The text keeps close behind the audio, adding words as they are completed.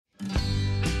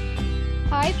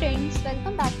Hi friends,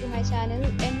 welcome back to my channel,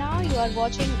 and now you are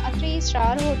watching a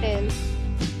 3-star hotel.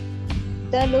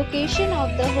 The location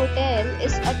of the hotel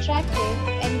is attractive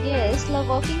and guests love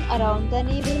walking around the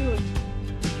neighborhood.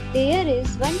 There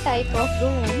is one type of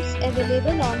rooms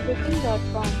available on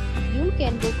booking.com. You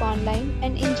can book online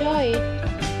and enjoy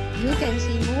it. You can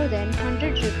see more than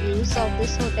 100 reviews of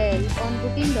this hotel on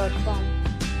booking.com.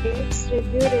 Its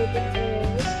review rating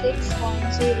is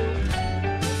 6.0,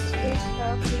 which is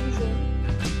the pleasing.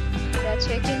 The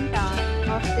check-in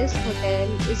time of this hotel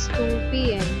is 2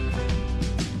 p.m.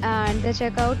 and the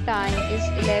checkout time is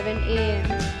 11 a.m.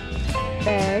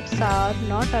 Pets are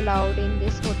not allowed in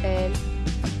this hotel.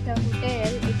 The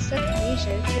hotel accepts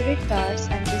major credit cards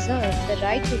and reserves the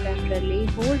right to temporarily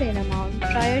hold an amount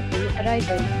prior to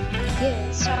arrival.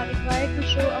 Guests are required to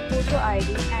show a photo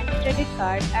ID and credit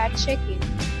card at check-in.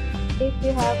 If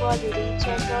you have already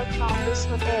checked out from this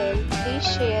hotel, please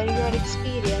share your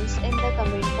experience in the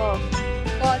comment box.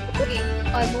 For booking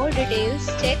or more details,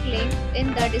 check link in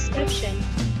the description.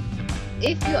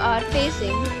 If you are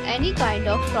facing any kind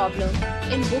of problem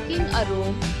in booking a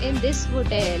room in this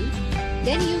hotel,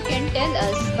 then you can tell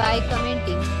us by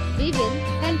commenting. We will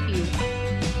help you.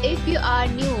 If you are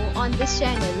new on this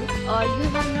channel or you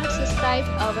have not subscribed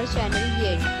our channel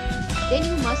yet, then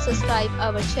you must subscribe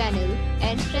our channel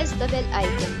and press the bell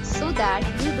icon so that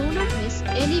you do not miss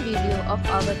any video of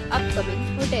our upcoming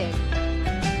hotel.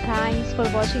 Thanks for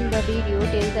watching the video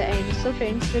till the end. So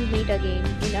friends, will meet again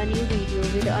in a new video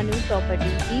with a new property.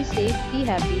 Be safe, be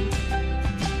happy.